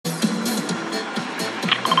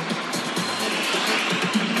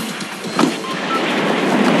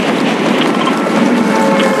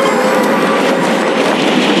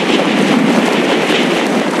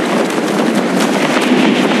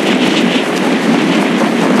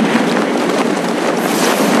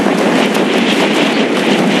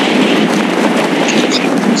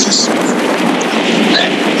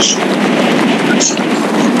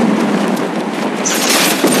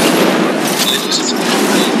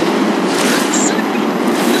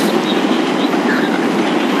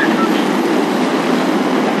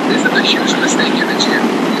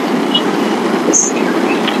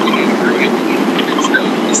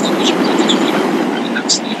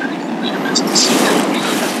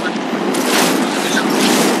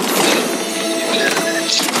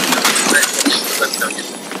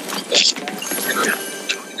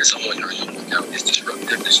Someone or workout is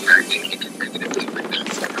disruptive, distracting, and can negatively affect their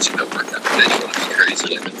performance in the workout. Then you want to be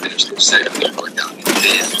crazy and finish their set of their workout, and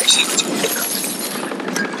then proceed to workout.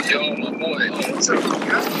 Yo, my boy. Oh, what's up?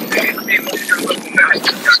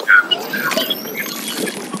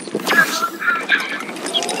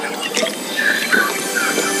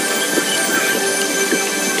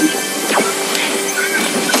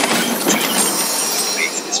 Hey,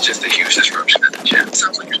 it's just a huge disruption at the gym. It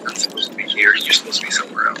sounds like you're not supposed to be here. You're supposed to be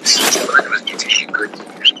somewhere else. But I'm going to continue good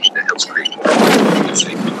that helps create more.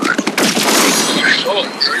 Oh,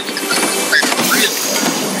 really?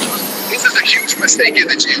 This is a huge mistake in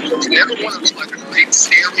the gym. You never want to look like a great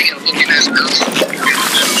staring and looking at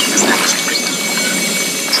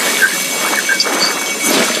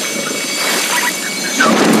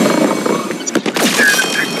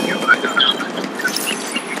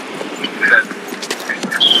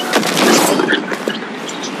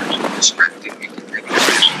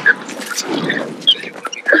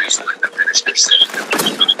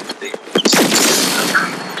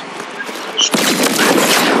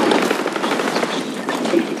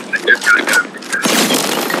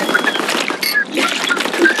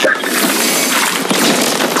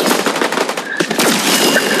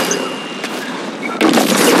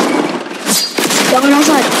Going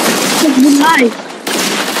outside. Good night.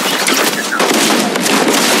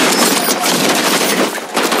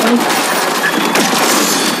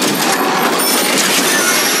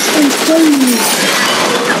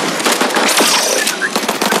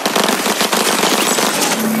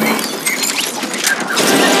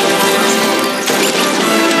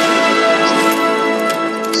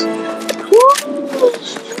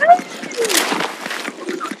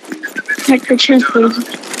 Check the chest, please.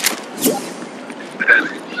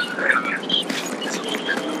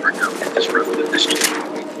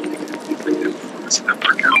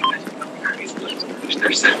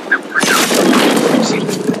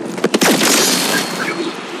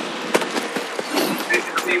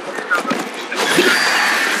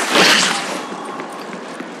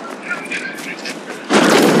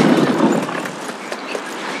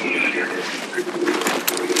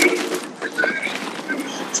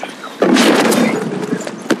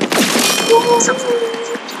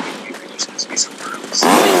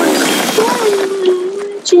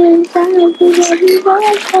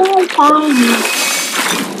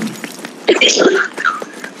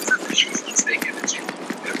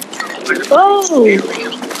 Oh!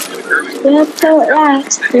 Left foot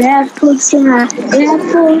right, left foot slide, left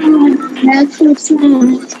foot right, left foot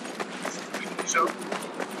slide.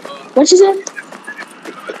 What you said?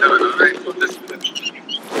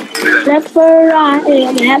 Left foot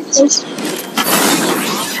right, left foot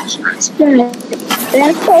straight.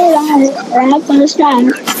 Left foot right, left foot straight.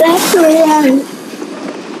 Left foot right.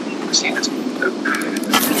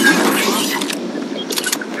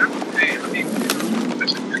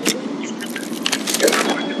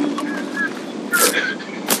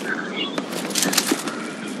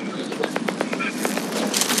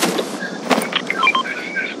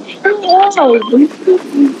 Oh,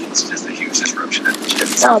 it's just a huge disruption at the gym.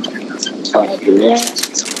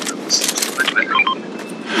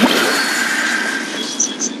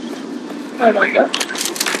 Oh my God.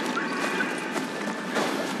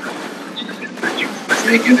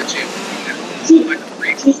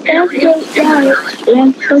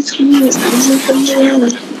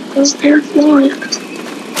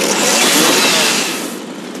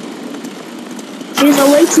 There's a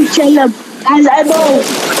way to kill him, as I know.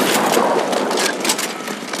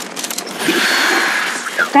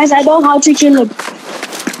 Guys, I know how to kill him.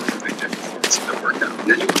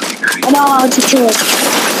 I know how to kill him.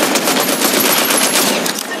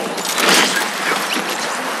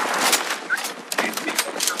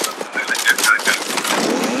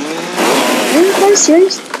 Are you guys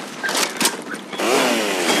serious?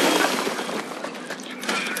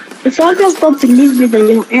 If you guys don't believe me, then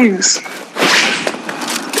you'll ends.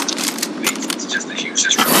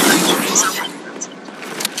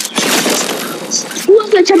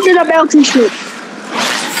 Who's attempted a American shoot?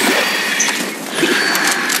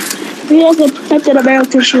 Who has attempted a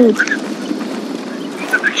American shoot?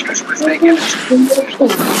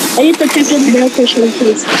 I need to attempt an American shoot,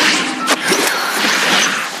 please.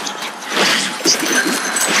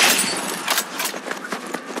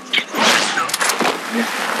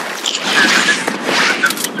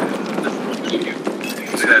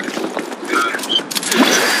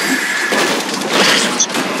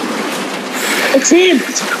 It's him!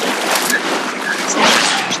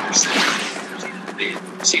 See,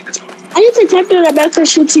 that's what I need to type in Rebecca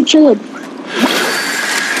shoots each other. you're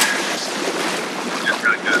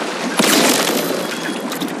really good.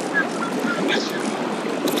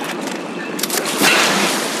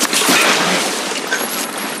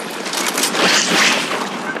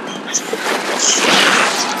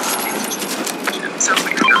 It sounds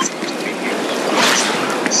like you're not supposed to be here.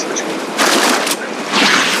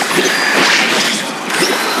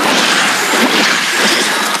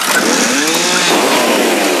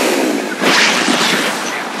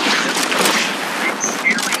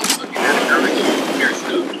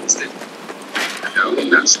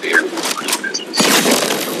 That's fair.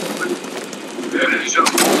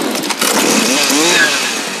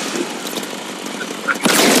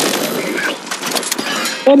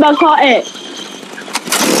 Everybody caught it.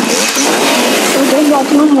 There's no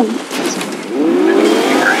time.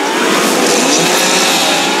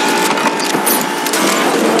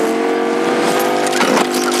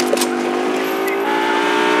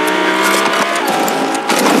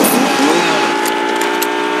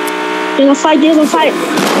 They're gonna fight, they're gonna fight.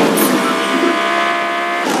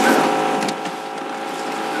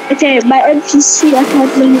 Okay, my NPC, I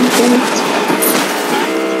can't let him go.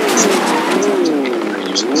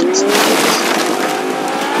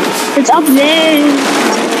 It's up there.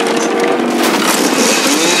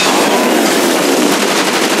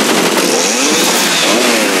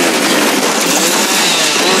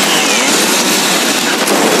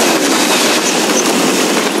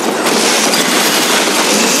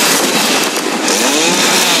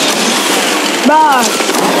 Bruh.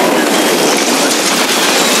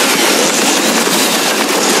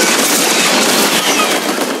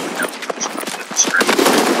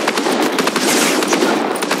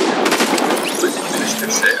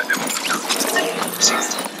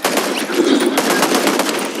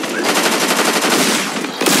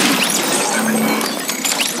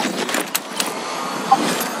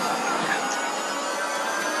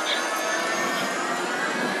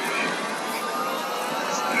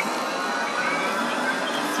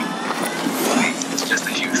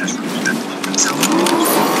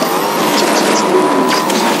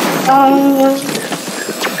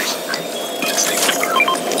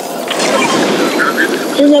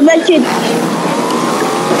 There's a red kid.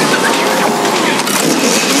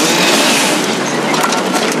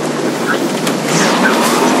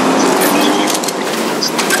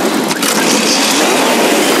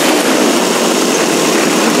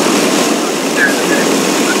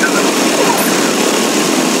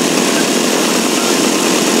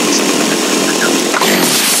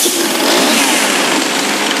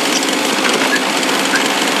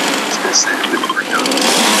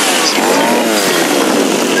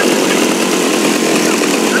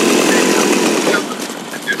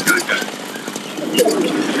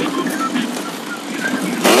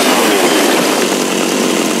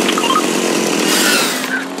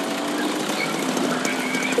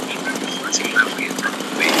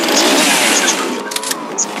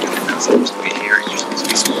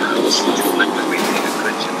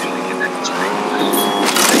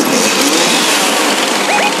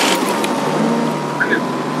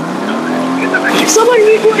 Someone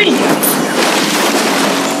recording.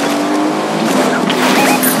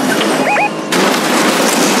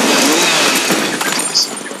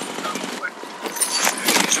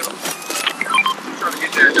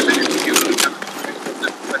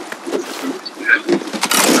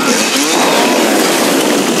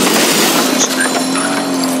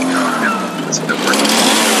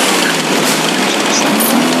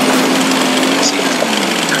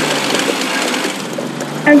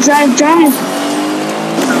 Drive.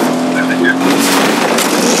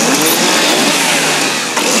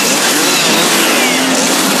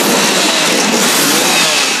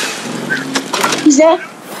 He's there.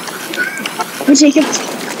 We take it.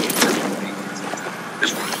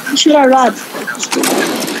 Shoot our rod.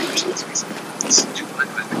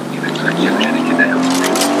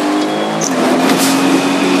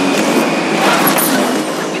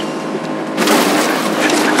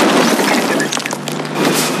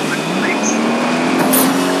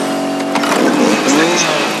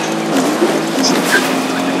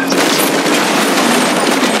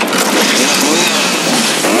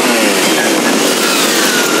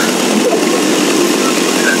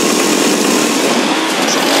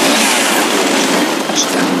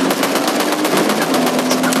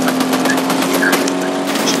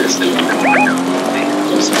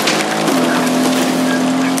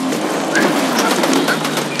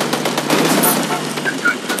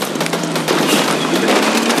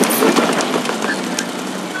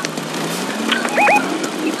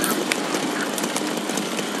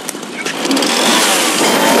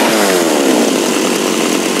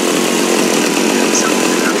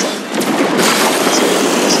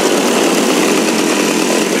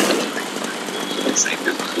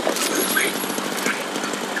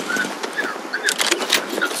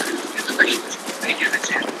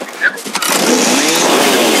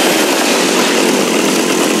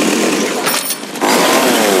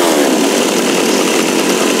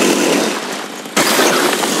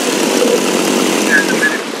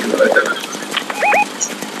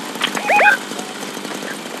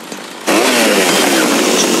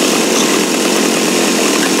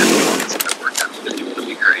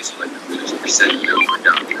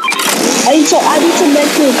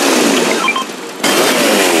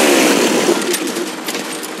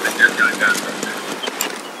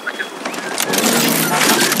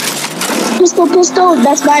 rifle pistol.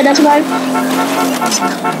 That's mine. That's mine.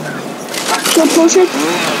 Kill potion.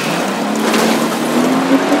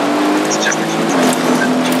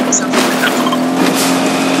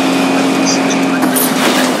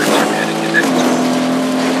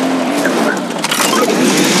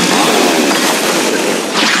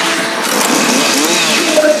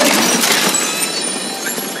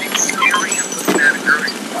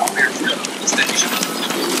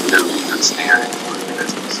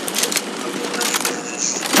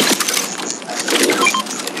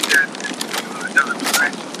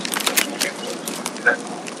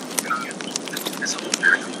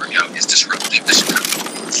 It's disruptive. There's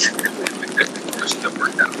no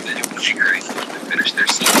workout. They didn't finish their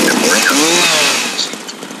season.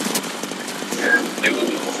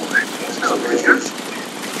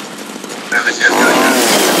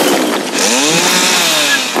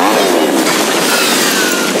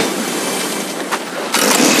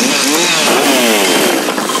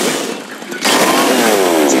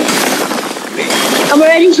 I'm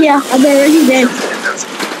already here. I'm already dead.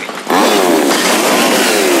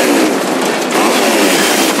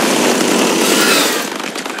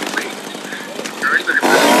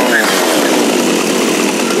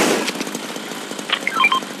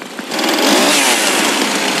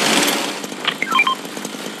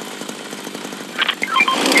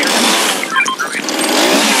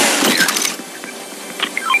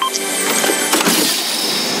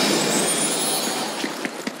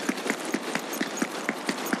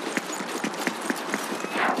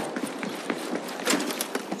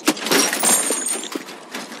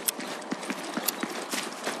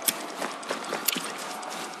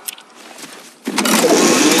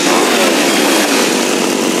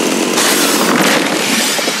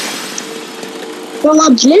 Bro,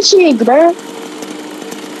 I'm glitching, bro.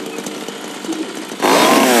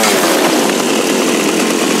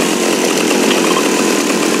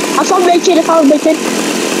 I found Mythic. I found Mythic.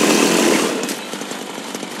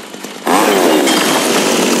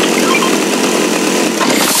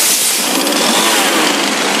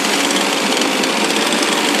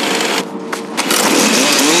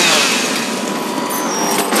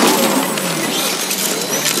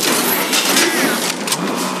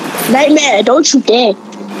 Nightmare, don't you dare.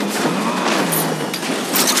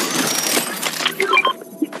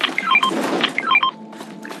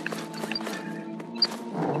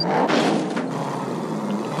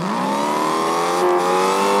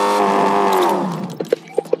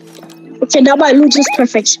 Okay, now my loot is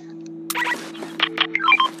perfect.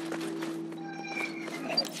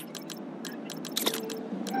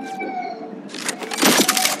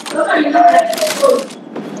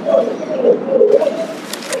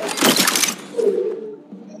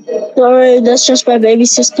 Sorry, that's just my baby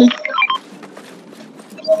sister.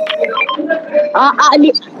 I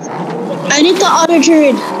need the auto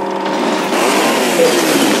turret.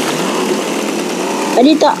 I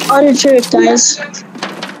need the auto turret, guys.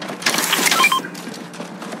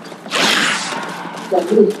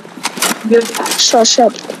 Shut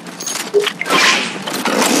up.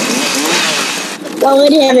 I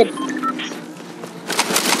already have it.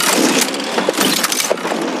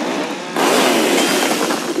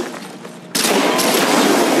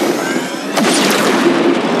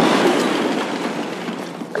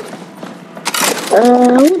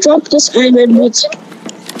 Who dropped this ironman boots?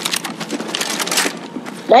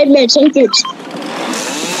 Nightmare, take it.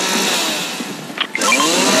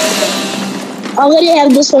 I already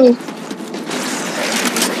have this one.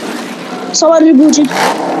 Someone reboot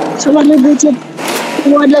it. Someone reboot it.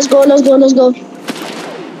 Come on, let's go, let's go, let's go.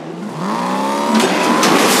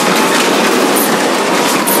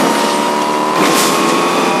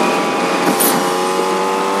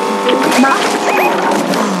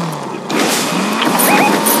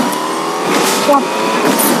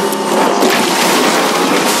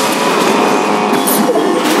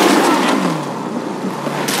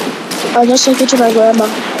 I'll just take it to my grandma.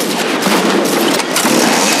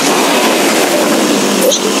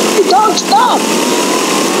 Don't stop!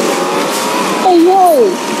 Hey,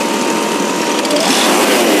 yo!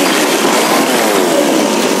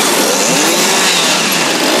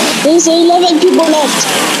 There's 11 people left.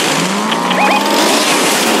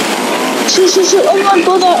 Shoot, everyone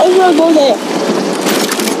go there, everyone go there.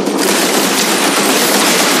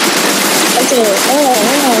 Okay,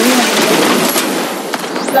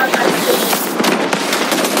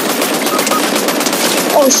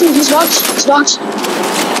 Oh shoot, he's knocked. Knocked.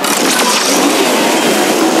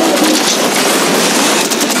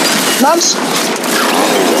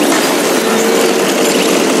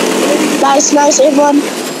 Nice, everyone.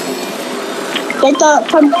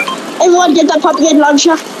 Everyone get the pumpkin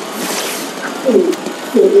launcher. Auto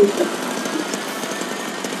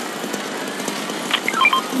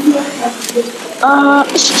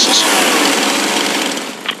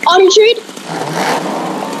trade?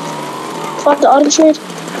 Fuck the auto trade.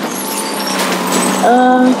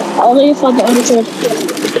 I'll let you fuck the auto trade.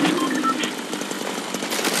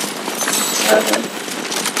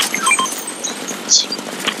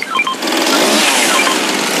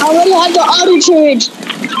 I already have the auto trade.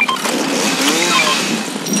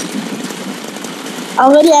 I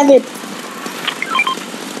already have it.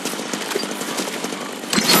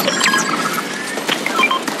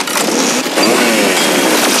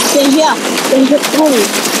 They're here. They're here. Oh.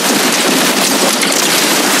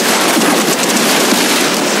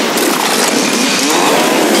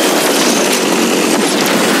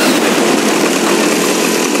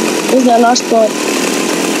 This is the last spot.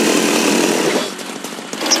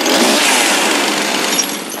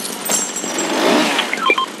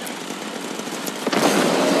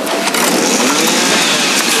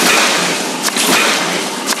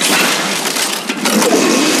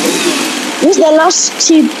 This is the last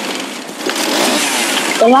team.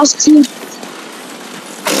 The last team.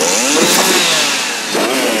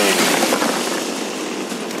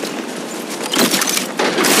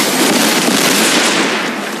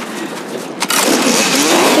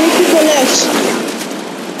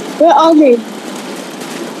 Where are they?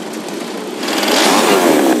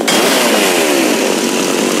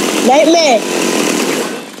 Nightmare.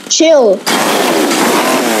 Chill.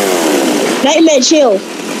 Nightmare, chill.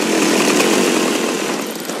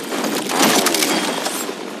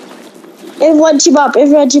 Everyone team up.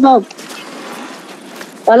 Everyone team up.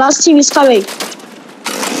 The last team is coming.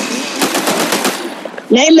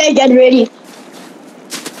 Nightmare, get ready.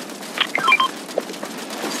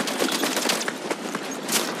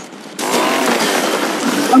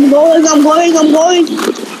 I'm going.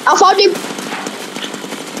 I found him.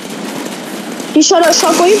 He shot a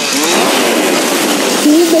shockwave. He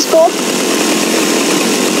used the scope.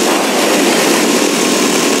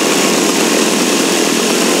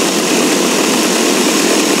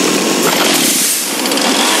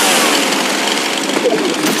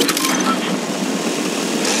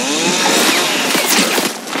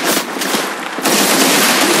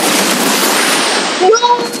 No!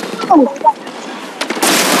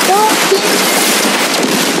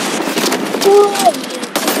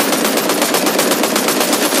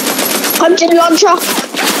 Pumpkin launcher.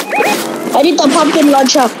 I need the pumpkin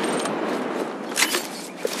launcher.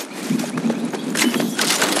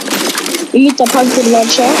 You need the pumpkin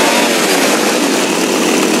launcher.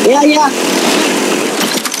 Yeah.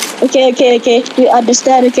 Okay. You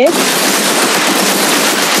understand, okay?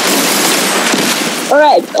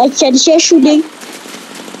 Alright, I can hear shooting.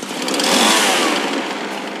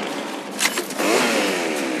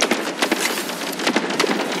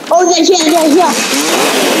 Oh, they're here.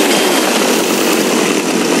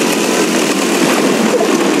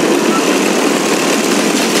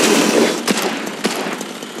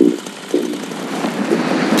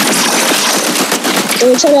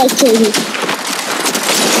 They're trying to kill me.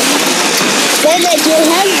 Then they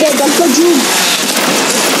have the Dr. June.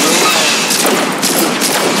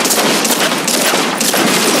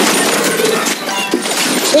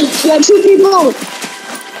 There are 2 people.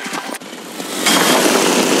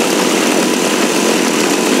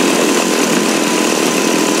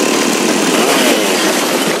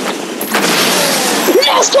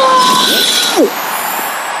 Let's go!